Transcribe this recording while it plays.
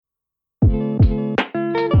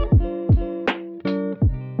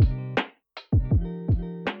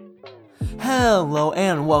Hello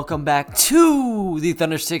and welcome back to the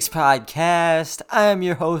Thunder Six Podcast. I am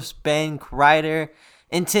your host, Ben Kreider,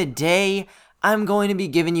 and today I'm going to be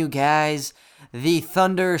giving you guys the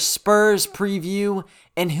Thunder Spurs preview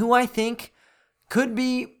and who I think could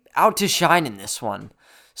be out to shine in this one.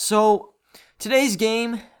 So, today's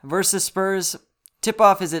game versus Spurs,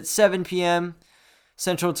 tip-off is at 7 p.m.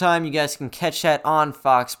 Central Time. You guys can catch that on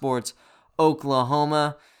Fox Sports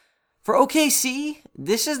Oklahoma. For OKC,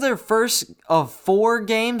 this is their first of 4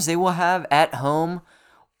 games they will have at home.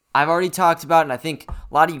 I've already talked about, and I think a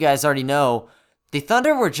lot of you guys already know, the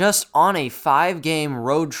Thunder were just on a 5-game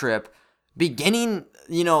road trip beginning,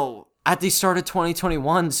 at the start of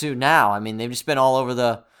 2021 to now. I mean, they've just been all over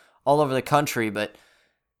the country, but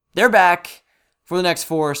they're back for the next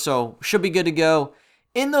 4, so should be good to go.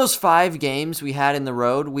 In those 5 games we had in the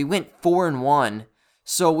road, we went 4-1.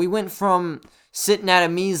 So we went from sitting at a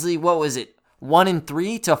measly,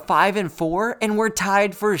 1-3 to 5-4, and we're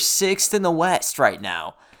tied for 6th in the West right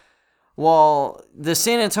now. While the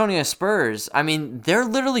San Antonio Spurs, they're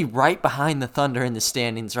literally right behind the Thunder in the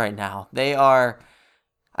standings right now. They are,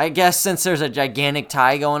 I guess since there's a gigantic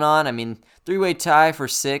tie going on, 3-way tie for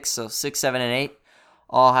 6, so 6, 7, and 8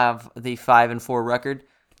 all have the 5-4 record.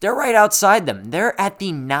 They're right outside them. They're at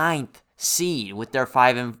the 9th seed with their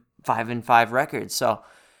 5-5 record, so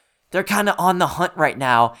they're kind of on the hunt right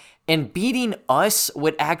now, and beating us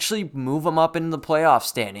would actually move them up into the playoff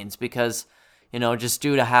standings because, just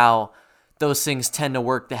due to how those things tend to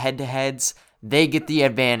work, the head-to-heads, they get the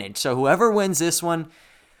advantage. So whoever wins this one,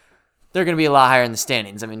 they're going to be a lot higher in the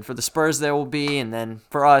standings. For the Spurs, there will be, and then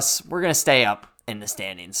for us, we're going to stay up in the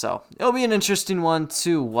standings. So it'll be an interesting one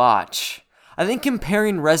to watch. I think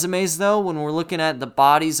comparing resumes, though, when we're looking at the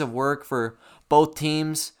bodies of work for both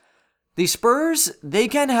teams, the Spurs, they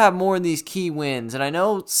kind of have more of these key wins, and I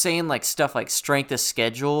know saying stuff like strength of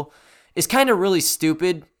schedule is kind of really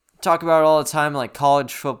stupid. Talk about it all the time, like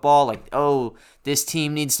college football, this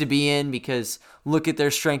team needs to be in because look at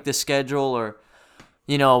their strength of schedule, or,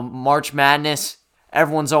 March Madness.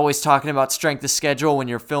 Everyone's always talking about strength of schedule when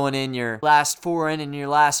you're filling in your last 4 in and your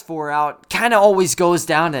last 4 out. Kind of always goes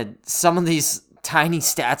down to some of these tiny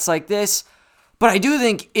stats like this, but I do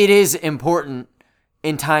think it is important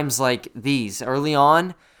in times like these. Early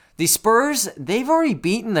on, the Spurs, they've already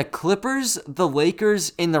beaten the Clippers, the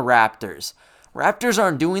Lakers, and the Raptors. Raptors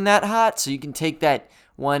aren't doing that hot, so you can take that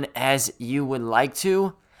one as you would like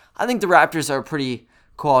to. I think the Raptors are a pretty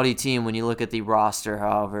quality team when you look at the roster,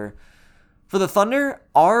 however. For the Thunder,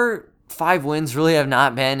 our 5 wins really have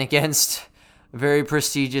not been against very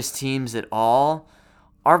prestigious teams at all.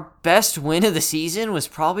 Our best win of the season was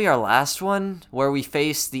probably our last one, where we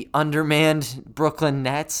faced the undermanned Brooklyn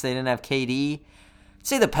Nets. They didn't have KD. I'd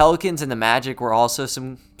say the Pelicans and the Magic were also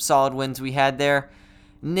some solid wins we had there.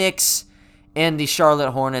 Knicks and the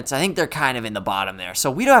Charlotte Hornets, I think they're kind of in the bottom there.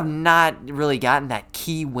 So we have not really gotten that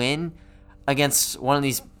key win against one of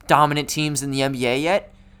these dominant teams in the NBA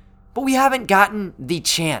yet, but we haven't gotten the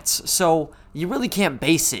chance. So you really can't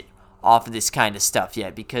base it off of this kind of stuff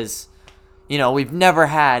yet because we've never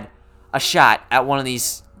had a shot at one of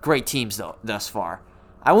these great teams thus far.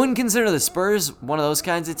 I wouldn't consider the Spurs one of those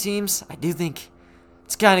kinds of teams. I do think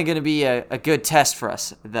it's kind of going to be a good test for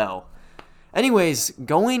us, though. Anyways,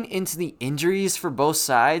 going into the injuries for both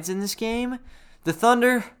sides in this game, the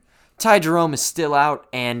Thunder, Ty Jerome is still out,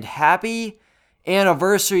 and happy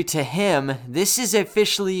anniversary to him. This is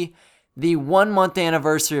officially the 1-month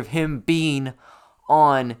anniversary of him being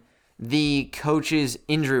on the coach's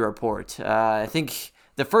injury report. I think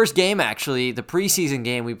the first game, actually, the preseason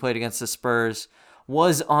game we played against the Spurs,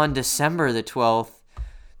 was on December the 12th.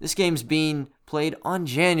 This game's being played on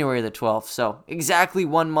January the 12th, so exactly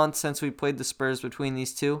 1 month since we played the Spurs between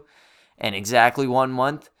these two, and exactly 1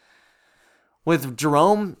 month with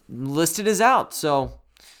Jerome listed as out. So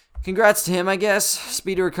congrats to him, I guess.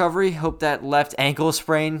 Speedy recovery. Hope that left ankle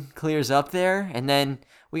sprain clears up there. And then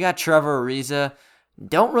we got Trevor Ariza.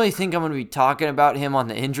 Don't really think I'm going to be talking about him on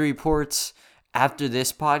the injury reports after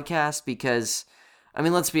this podcast because,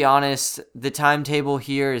 let's be honest, the timetable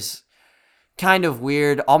here is kind of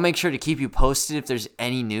weird. I'll make sure to keep you posted if there's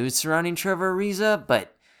any news surrounding Trevor Ariza,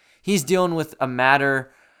 but he's dealing with a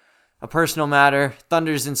personal matter.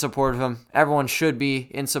 Thunder's in support of him. Everyone should be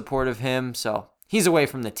in support of him, so he's away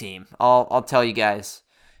from the team. I'll tell you guys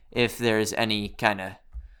if there's any kind of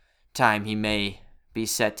time he may be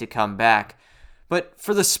set to come back. But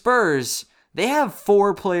for the Spurs, they have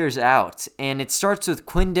 4 players out, and it starts with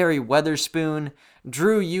Quinndary Weatherspoon,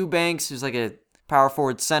 Drew Eubanks, who's like a power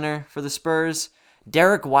forward center for the Spurs,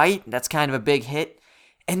 Derek White, that's kind of a big hit,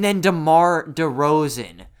 and then DeMar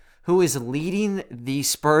DeRozan, who is leading the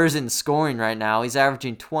Spurs in scoring right now. He's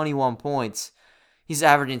averaging 21 points. He's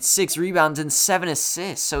averaging 6 rebounds and 7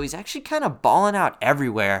 assists. So he's actually kind of balling out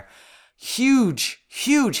everywhere. Huge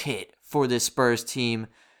hit for this Spurs team.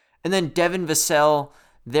 And then Devin Vassell,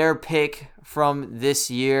 their pick from this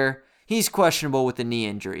year, he's questionable with a knee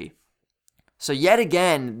injury. So yet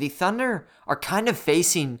again, the Thunder are kind of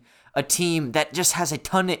facing a team that just has a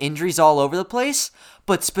ton of injuries all over the place,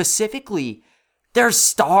 but specifically, their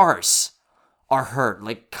stars are hurt.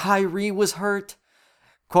 Like Kyrie was hurt,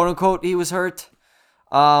 quote unquote, he was hurt.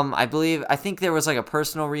 I think there was like a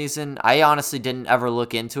personal reason. I honestly didn't ever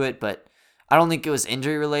look into it, but I don't think it was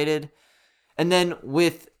injury related. And then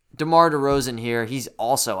with DeMar DeRozan here, he's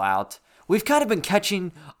also out. We've kind of been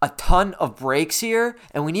catching a ton of breaks here,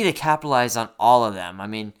 and we need to capitalize on all of them. I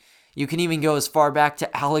mean, you can even go as far back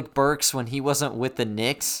to Alec Burks when he wasn't with the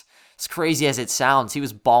Knicks. As crazy as it sounds, he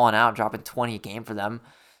was balling out, dropping 20 a game for them.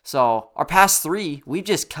 So our past 3, we've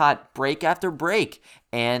just caught break after break.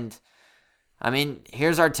 And, I mean,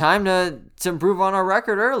 here's our time to improve on our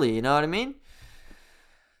record early, you know what I mean?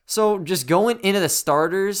 So just going into the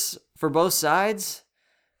starters for both sides,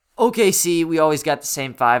 OKC, we always got the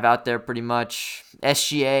same 5 out there pretty much.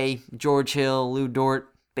 SGA, George Hill, Lou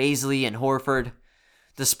Dort, Bazley, and Horford.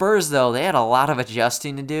 The Spurs, though, they had a lot of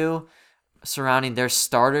adjusting to do surrounding their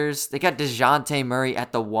starters. They got DeJounte Murray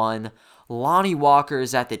at the 1, Lonnie Walker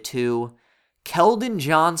is at the 2, Keldon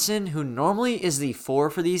Johnson, who normally is the 4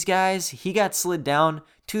 for these guys, he got slid down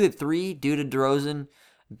to the 3 due to DeRozan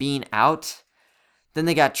being out. Then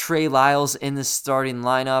they got Trey Lyles in the starting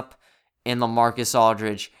lineup and LaMarcus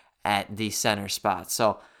Aldridge at the center spot.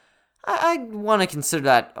 So I want to consider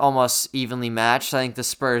that almost evenly matched. I think the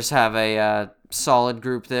Spurs have a solid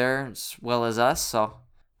group there as well as us. So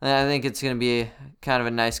I think it's going to be kind of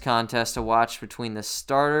a nice contest to watch between the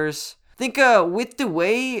starters. I think with the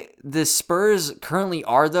way the Spurs currently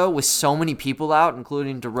are, though, with so many people out,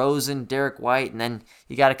 including DeRozan, Derek White, and then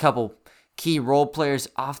you got a couple key role players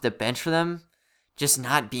off the bench for them just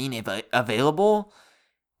not being available,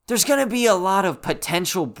 there's going to be a lot of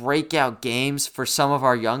potential breakout games for some of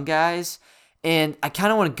our young guys. And I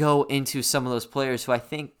kind of want to go into some of those players who I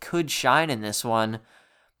think could shine in this one.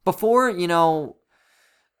 Before,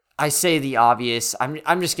 I say the obvious,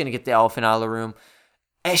 I'm just going to get the elephant out of the room.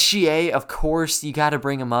 SGA, of course, you got to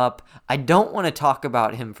bring him up. I don't want to talk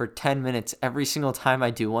about him for 10 minutes every single time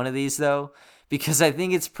I do one of these, though, because I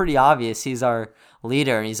think it's pretty obvious he's our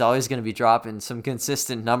leader and he's always going to be dropping some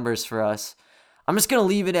consistent numbers for us. I'm just going to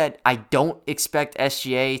leave it at I don't expect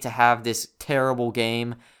SGA to have this terrible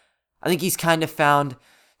game. I think he's kind of found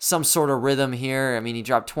some sort of rhythm here. I mean, he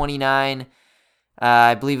dropped 29,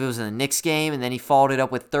 I believe it was in the Knicks game, and then he followed it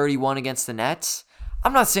up with 31 against the Nets.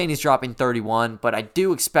 I'm not saying he's dropping 31, but I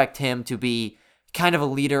do expect him to be kind of a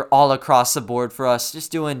leader all across the board for us,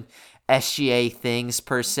 just doing SGA things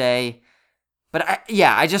per se. But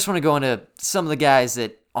I just want to go into some of the guys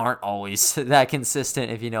that aren't always that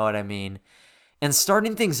consistent, if you know what I mean. And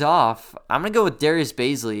starting things off, I'm going to go with Darius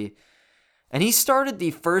Bazley. And he started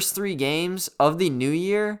the first 3 games of the new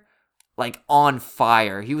year like on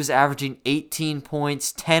fire. He was averaging 18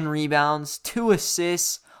 points, 10 rebounds, 2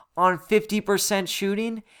 assists on 50%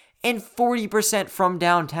 shooting and 40% from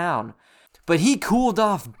downtown. But he cooled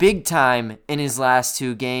off big time in his last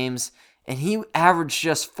 2 games, and he averaged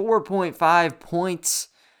just 4.5 points,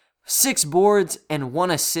 6 boards, and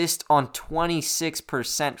 1 assist on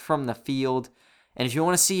 26% from the field. And if you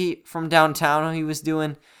want to see from downtown how he was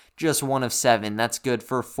doing, just 1 of 7. That's good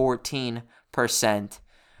for 14%.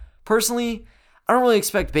 Personally, I don't really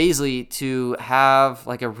expect Bazley to have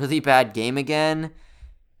like a really bad game again.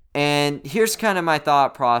 And here's kind of my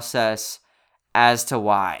thought process as to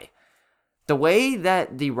why. The way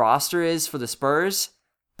that the roster is for the Spurs,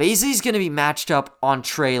 Bazley's going to be matched up on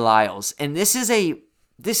Trey Lyles. And this is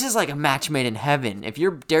like a match made in heaven. If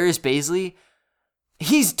you're Darius Bazley,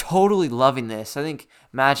 he's totally loving this. I think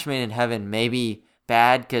match made in heaven may be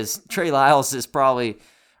bad because Trey Lyles is probably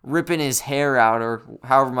ripping his hair out, or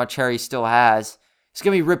however much hair he still has. He's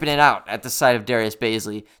going to be ripping it out at the sight of Darius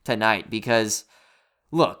Bazley tonight because,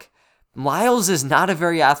 look, Lyles is not a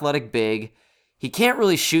very athletic big. He can't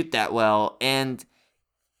really shoot that well, and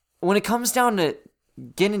when it comes down to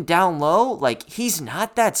getting down low, like, he's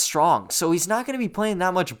not that strong, so he's not going to be playing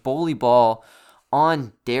that much bully ball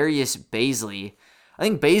on Darius Bazley. I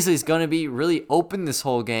think Bazley's going to be really open this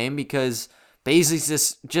whole game because Bazley's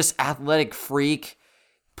this just athletic freak,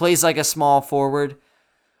 plays like a small forward.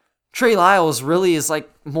 Trey Lyles really is like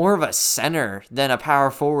more of a center than a power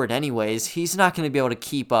forward anyways. He's not going to be able to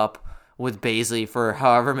keep up with Bazley for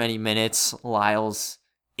however many minutes Lyles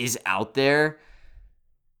is out there.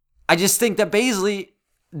 I just think that Bazley,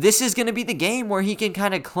 this is going to be the game where he can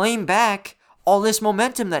kind of claim back all this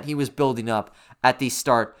momentum that he was building up at the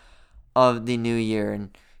start of the new year.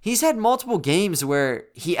 And he's had multiple games where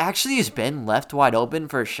he actually has been left wide open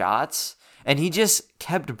for shots, and he just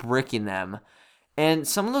kept bricking them. And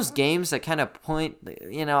some of those games that kind of point,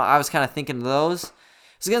 I was kind of thinking of those.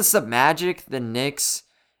 It's against the Magic, the Knicks,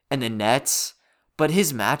 and the Nets. But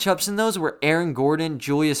his matchups in those were Aaron Gordon,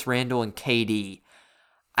 Julius Randle, and KD.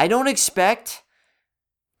 I don't expect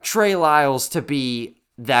Trey Lyles to be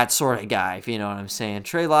that sort of guy, if you know what I'm saying.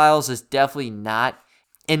 Trey Lyles is definitely not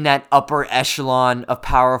in that upper echelon of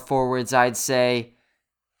power forwards, I'd say.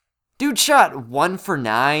 Dude shot 1 for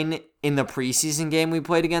 9 in the preseason game we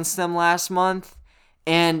played against them last month.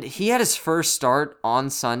 And he had his first start on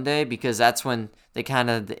Sunday because that's when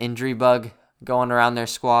the injury bug going around their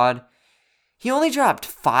squad. He only dropped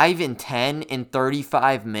 5 and 10 in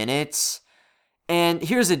 35 minutes. And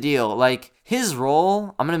here's the deal. His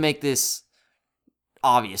role, I'm going to make this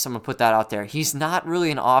obvious. I'm going to put that out there. He's not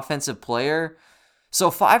really an offensive player.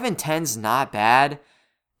 So 5 and 10's not bad.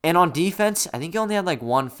 And on defense, I think he only had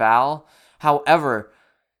 1 foul. However,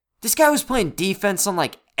 this guy was playing defense on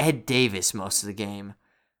Ed Davis most of the game.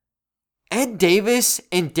 Ed Davis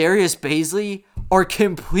and Darius Bazley are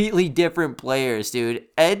completely different players, dude.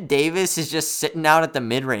 Ed Davis is just sitting out at the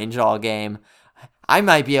mid-range all game. I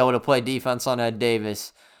might be able to play defense on Ed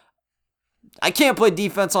Davis. I can't play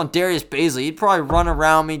defense on Darius Bazley. He'd probably run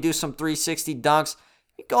around me, do some 360 dunks.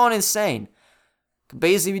 He's going insane. Could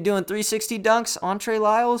Bazley be doing 360 dunks on Trey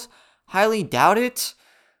Lyles? Highly doubt it,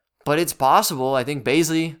 but it's possible. I think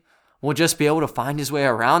Bazley will just be able to find his way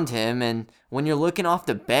around him. And when you're looking off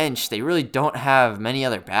the bench, they really don't have many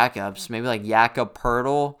other backups. Maybe Jakob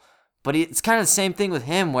Poeltl. But it's kind of the same thing with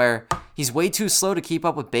him where he's way too slow to keep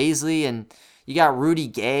up with Bazley. And you got Rudy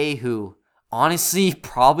Gay, who honestly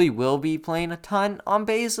probably will be playing a ton on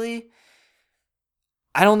Bazley.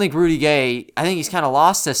 I don't think Rudy Gay, I think he's kind of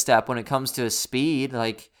lost a step when it comes to his speed.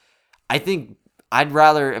 I think I'd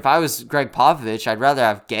rather, if I was Greg Popovich, I'd rather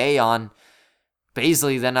have Gay on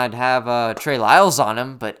Bazley than I'd have Trey Lyles on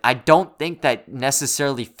him, but I don't think that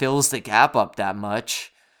necessarily fills the gap up that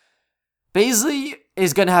much. Bazley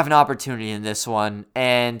is going to have an opportunity in this one,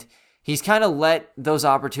 and he's kind of let those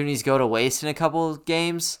opportunities go to waste in a couple of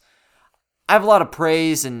games. I have a lot of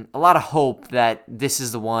praise and a lot of hope that this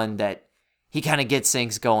is the one that he kind of gets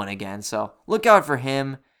things going again, so look out for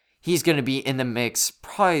him. He's going to be in the mix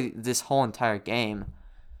probably this whole entire game.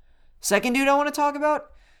 Second dude I want to talk about,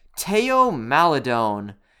 Theo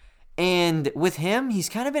Maledon. And with him, he's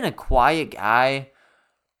kind of been a quiet guy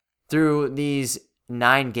through these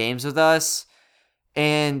 9 games with us.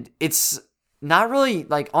 And it's not really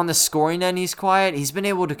on the scoring end he's quiet. He's been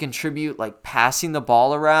able to contribute passing the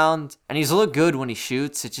ball around. And he's looked good when he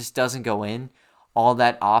shoots. It just doesn't go in all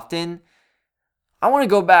that often. I want to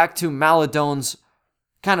go back to Maledon's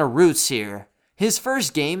kind of roots here. His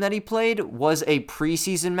first game that he played was a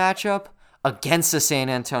preseason matchup against the San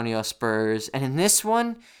Antonio Spurs, and in this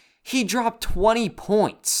one, he dropped 20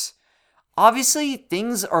 points. Obviously,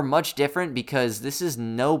 things are much different because this is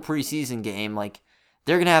no preseason game.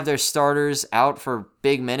 They're going to have their starters out for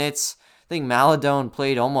big minutes. I think Maledon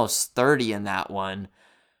played almost 30 in that one.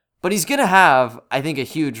 But he's going to have, I think, a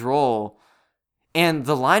huge role. And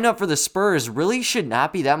the lineup for the Spurs really should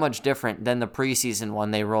not be that much different than the preseason one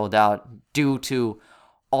they rolled out due to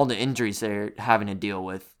all the injuries they're having to deal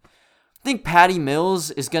with. I think Patty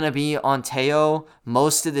Mills is going to be on Theo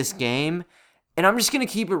most of this game. And I'm just going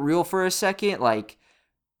to keep it real for a second.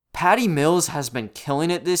 Patty Mills has been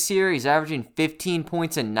killing it this year. He's averaging 15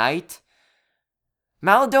 points a night.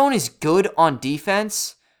 Maledon is good on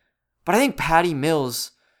defense, but I think Patty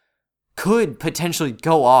Mills could potentially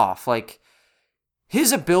go off.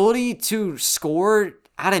 His ability to score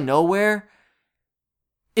out of nowhere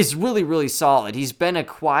is really, really solid. He's been a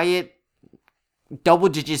quiet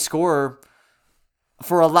double-digit scorer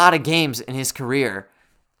for a lot of games in his career.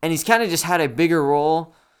 And he's kind of just had a bigger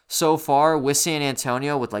role so far with San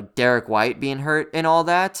Antonio with Derek White being hurt and all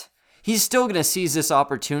that. He's still going to seize this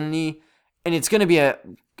opportunity, and it's going to be a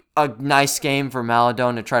nice game for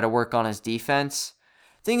Maledon to try to work on his defense.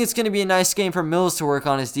 I think it's going to be a nice game for Mills to work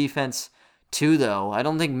on his defense too, though. I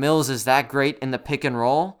don't think Mills is that great in the pick and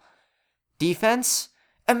roll defense,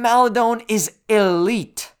 and Maledon is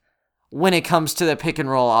elite when it comes to the pick and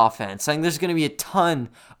roll offense. I think there's going to be a ton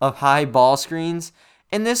of high ball screens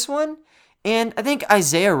in this one, and I think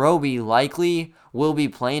Isaiah Roby likely will be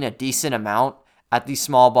playing a decent amount at the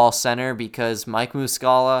small ball center because Mike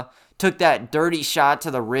Muscala took that dirty shot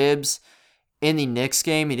to the ribs in the Knicks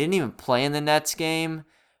game. He didn't even play in the Nets game.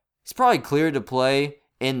 He's probably cleared to play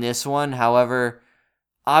in this one. However,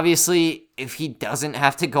 obviously, if he doesn't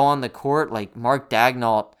have to go on the court, like Mark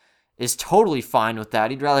Daigneault is totally fine with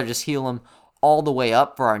that. He'd rather just heal him all the way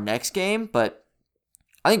up for our next game. But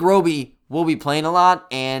I think Roby will be playing a lot,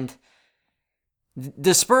 and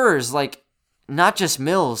the Spurs, like, not just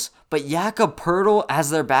Mills, but Jakob Poeltl as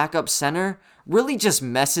their backup center really just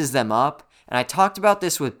messes them up. And I talked about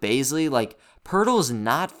this with Bazley. Like, Poeltl's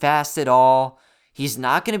not fast at all. He's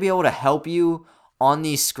not going to be able to help you on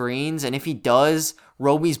these screens. And if he does,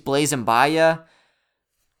 Roby's blazing by you.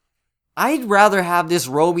 I'd rather have this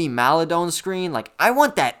Roby Maledon screen. Like, I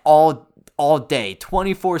want that all day,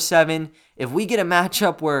 24/7. If we get a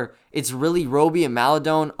matchup where it's really Roby and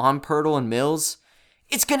Maledon on Poeltl and Mills,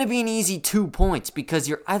 it's going to be an easy 2 points because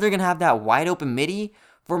you're either going to have that wide open midi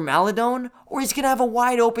for Maledon or he's going to have a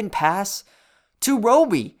wide open pass to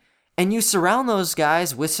Roby. And you surround those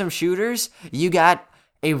guys with some shooters, you got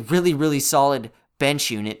a really, really solid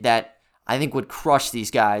bench unit that I think would crush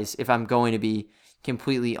these guys if I'm going to be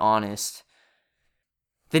completely honest.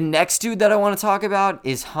 The next dude that I want to talk about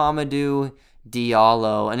is Hamidou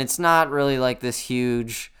Diallo. And it's not really like this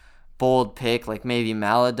huge, bold pick like maybe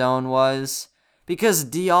Maledon was. Because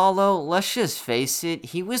Diallo, let's just face it,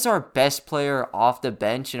 he was our best player off the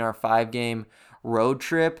bench in our 5-game road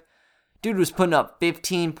trip. Dude was putting up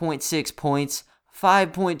 15.6 points,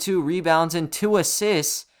 5.2 rebounds, and 2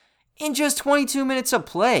 assists in just 22 minutes of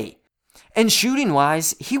play. And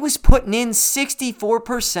shooting-wise, he was putting in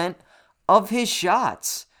 64% of his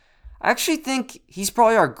shots. I actually think he's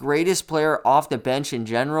probably our greatest player off the bench in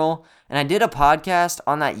general. And I did a podcast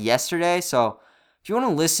on that yesterday, so if you want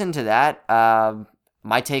to listen to that,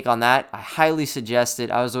 my take on that, I highly suggest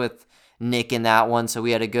it. I was with Nick in that one, so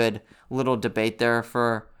we had a good little debate there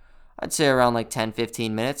for, I'd say, around like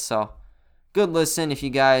 10-15 minutes. So good listen if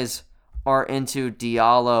you guys are into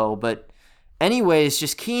Diallo. But anyways,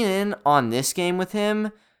 just keying in on this game with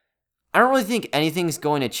him, I don't really think anything's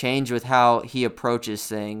going to change with how he approaches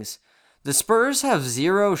things. The Spurs have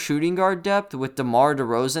zero shooting guard depth with DeMar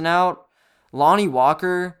DeRozan out. Lonnie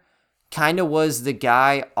Walker kind of was the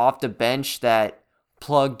guy off the bench that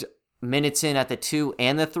plugged minutes in at the 2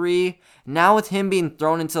 and the 3. Now with him being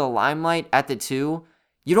thrown into the limelight at the 2,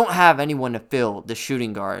 you don't have anyone to fill the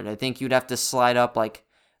shooting guard. I think you'd have to slide up like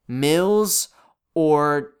Mills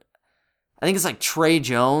or I think it's like Trey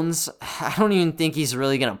Jones. I don't even think he's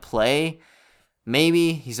really going to play.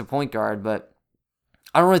 Maybe he's a point guard, but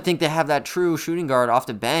I don't really think they have that true shooting guard off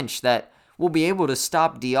the bench that will be able to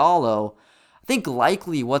stop Diallo. I think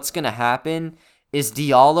likely what's going to happen is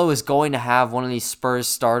Diallo is going to have one of these Spurs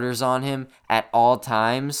starters on him at all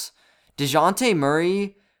times. DeJounte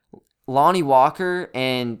Murray, Lonnie Walker,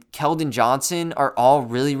 and Keldon Johnson are all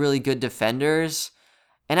really, really good defenders.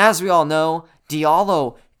 And as we all know,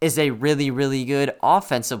 Diallo is a really, really good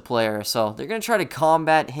offensive player. So they're going to try to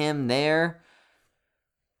combat him there.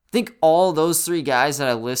 I think all those 3 guys that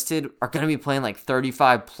I listed are going to be playing like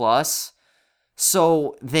 35 plus.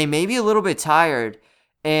 So they may be a little bit tired,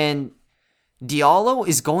 and Diallo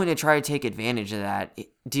is going to try to take advantage of that.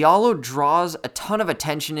 Diallo draws a ton of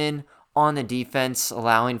attention in on the defense,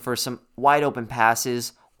 allowing for some wide open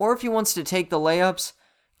passes, or if he wants to take the layups,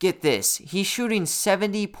 get this, he's shooting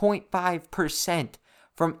 70.5%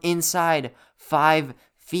 from inside 5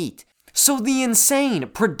 feet. So the insane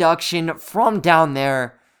production from down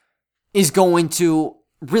there is going to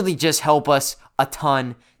really just help us a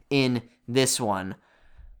ton in this one.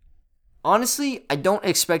 Honestly, I don't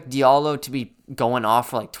expect Diallo to be going off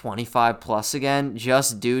for like 25 plus again,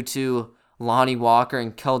 just due to Lonnie Walker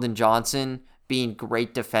and Keldon Johnson being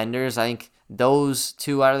great defenders. I think those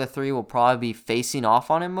 2 out of the 3 will probably be facing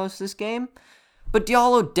off on him most of this game. But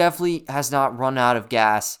Diallo definitely has not run out of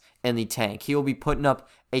gas in the tank. He will be putting up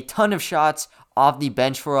a ton of shots off the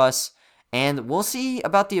bench for us, and we'll see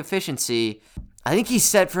about the efficiency. I think he's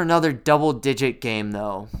set for another double-digit game,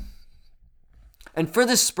 though. And for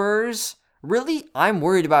the Spurs, really, I'm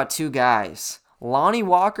worried about 2 guys, Lonnie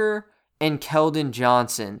Walker and Keldon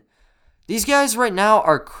Johnson. These guys right now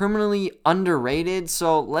are criminally underrated,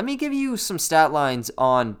 so let me give you some stat lines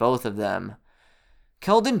on both of them.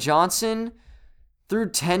 Keldon Johnson, through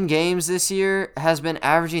 10 games this year, has been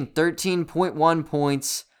averaging 13.1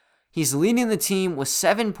 points. He's leading the team with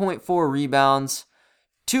 7.4 rebounds,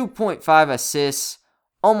 2.5 assists,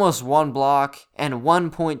 almost 1 block, and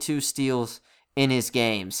 1.2 steals in his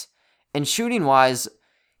games. And shooting-wise,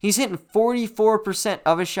 he's hitting 44%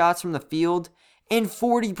 of his shots from the field and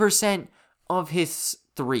 40% of his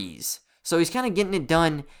threes. So he's kind of getting it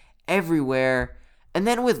done everywhere. And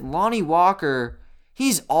then with Lonnie Walker,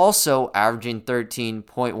 he's also averaging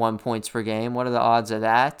 13.1 points per game. What are the odds of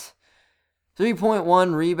that?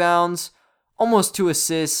 3.1 rebounds, almost 2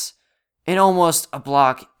 assists, and almost a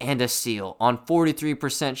block and a steal on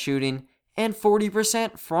 43% shooting and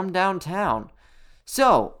 40% from downtown.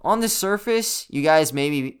 So, on the surface, you guys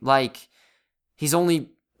maybe like, these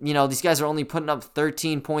guys are only putting up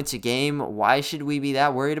 13 points a game. Why should we be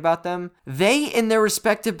that worried about them? They, in their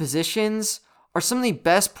respective positions, are some of the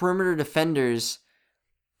best perimeter defenders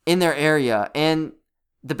in their area. And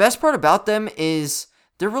the best part about them is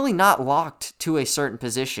they're really not locked to a certain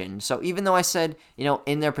position. So even though I said,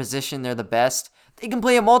 in their position they're the best, they can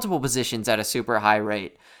play at multiple positions at a super high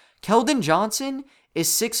rate. Keldon Johnson is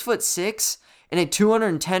 6'6" and a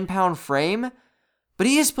 210-pound frame, but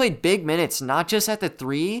he has played big minutes, not just at the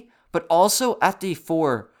 3, but also at the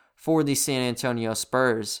 4 for the San Antonio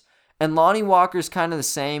Spurs. And Lonnie Walker's kind of the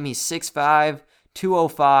same. He's 6'5",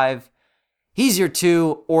 205. He's your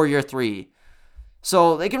 2 or your 3.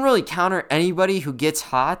 So they can really counter anybody who gets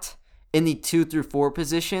hot in the 2 through 4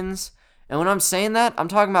 positions. And when I'm saying that, I'm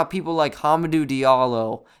talking about people like Hamidou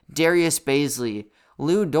Diallo, Darius Bazley,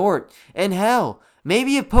 Lou Dort, and hell,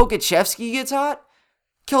 maybe if Pokusevski gets hot,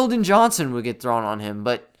 Keldon Johnson would get thrown on him.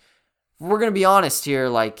 But we're going to be honest here,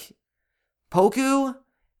 like, Poku,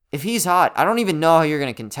 if he's hot, I don't even know how you're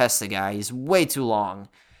going to contest the guy. He's way too long.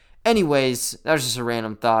 Anyways, that was just a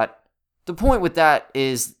random thought. The point with that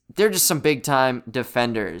is they're just some big-time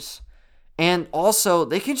defenders. And also,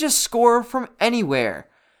 they can just score from anywhere.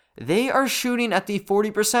 They are shooting at the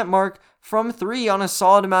 40% mark from 3 on a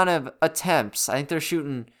solid amount of attempts. I think they're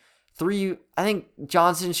shooting 3. I think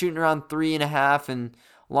Johnson's shooting around 3.5, and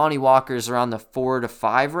Lonnie Walker's around the 4 to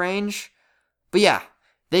 5 range. But yeah,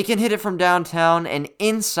 they can hit it from downtown, and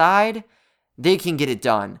inside, they can get it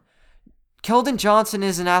done. Keldon Johnson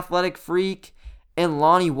is an athletic freak, and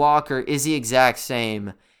Lonnie Walker is the exact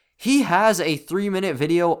same. He has a 3-minute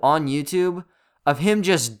video on YouTube of him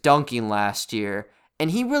just dunking last year,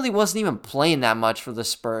 and he really wasn't even playing that much for the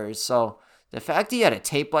Spurs. So the fact he had a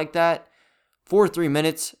tape like that for 3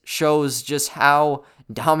 minutes shows just how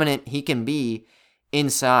dominant he can be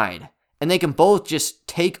inside. And they can both just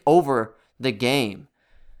take over the game.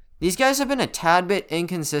 These guys have been a tad bit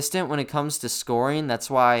inconsistent when it comes to scoring. That's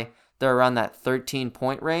why they're around that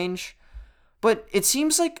 13-point range. But it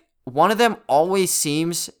seems like one of them always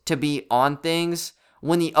seems to be on things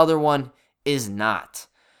when the other one is not.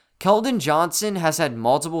 Keldon Johnson has had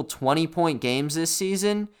multiple 20-point games this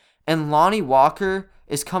season, and Lonnie Walker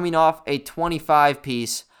is coming off a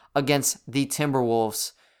 25-piece against the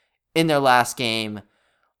Timberwolves in their last game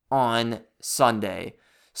on Sunday.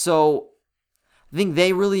 So I think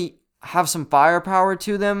they really have some firepower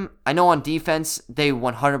to them. I know on defense they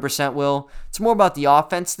 100% will. It's more about the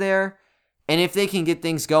offense there. And if they can get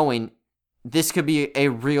things going, this could be a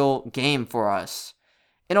real game for us.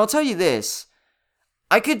 And I'll tell you this.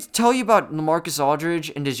 I could tell you about LaMarcus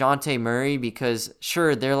Aldridge and DeJounte Murray because,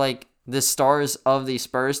 sure, they're like the stars of the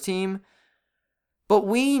Spurs team. But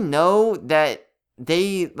we know that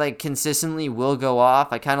they like consistently will go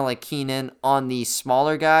off. I kind of like keen in on the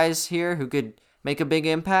smaller guys here who could make a big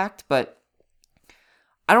impact. But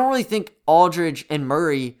I don't really think Aldridge and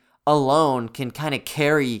Murray alone can kind of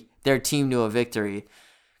carry their team to a victory.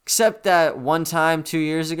 Except that one time 2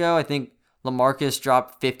 years ago, I think LaMarcus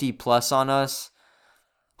dropped 50 plus on us.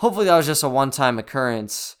 Hopefully that was just a one-time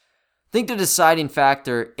occurrence. I think the deciding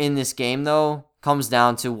factor in this game, though, comes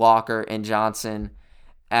down to Walker and Johnson,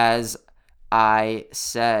 as I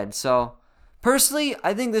said. So, personally,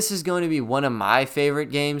 I think this is going to be one of my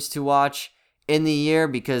favorite games to watch in the year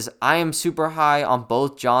because I am super high on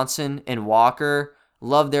both Johnson and Walker.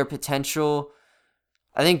 Love their potential.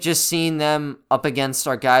 I think just seeing them up against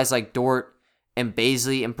our guys like Dort and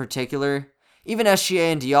Bazley in particular, even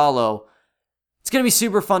SGA and Diallo, it's going to be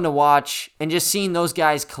super fun to watch, and just seeing those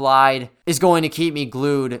guys collide is going to keep me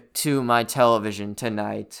glued to my television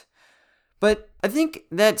tonight. But I think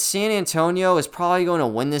that San Antonio is probably going to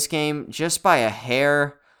win this game just by a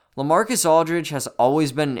hair. LaMarcus Aldridge has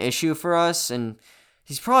always been an issue for us, and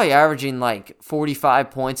he's probably averaging like 45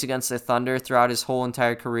 points against the Thunder throughout his whole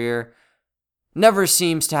entire career. Never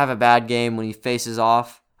seems to have a bad game when he faces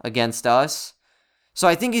off against us. So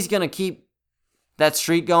I think he's going to keep that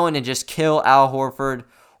streak going and just kill Al Horford.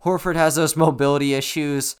 Horford has those mobility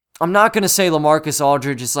issues. I'm not going to say LaMarcus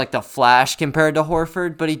Aldridge is like the Flash compared to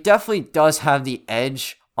Horford, but he definitely does have the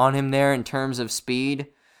edge on him there in terms of speed.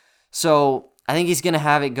 So I think he's going to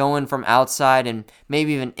have it going from outside and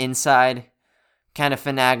maybe even inside, kind of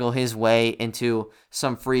finagle his way into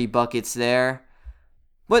some free buckets there.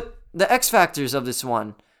 But the X factors of this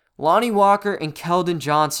one, Lonnie Walker and Keldon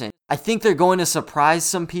Johnson. I think they're going to surprise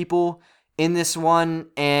some people in this one,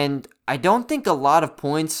 and I don't think a lot of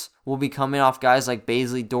points will be coming off guys like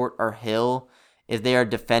Baisley, Dort, or Hill if they are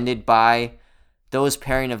defended by those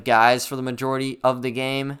pairing of guys for the majority of the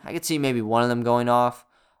game. I could see maybe one of them going off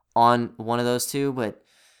on one of those two, but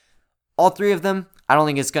all three of them, I don't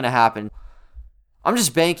think it's going to happen. I'm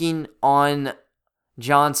just banking on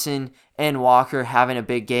Johnson and Walker having a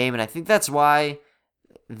big game, and I think that's why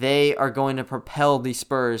they are going to propel the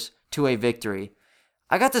Spurs to a victory.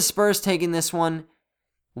 I got the Spurs taking this one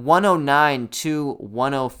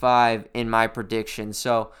 109-105 in my prediction.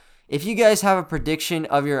 So if you guys have a prediction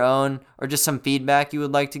of your own or just some feedback you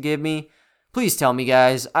would like to give me, please tell me,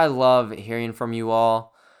 guys. I love hearing from you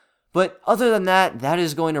all. But other than that, that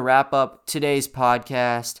is going to wrap up today's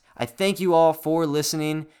podcast. I thank you all for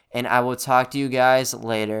listening, and I will talk to you guys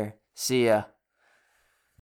later. See ya.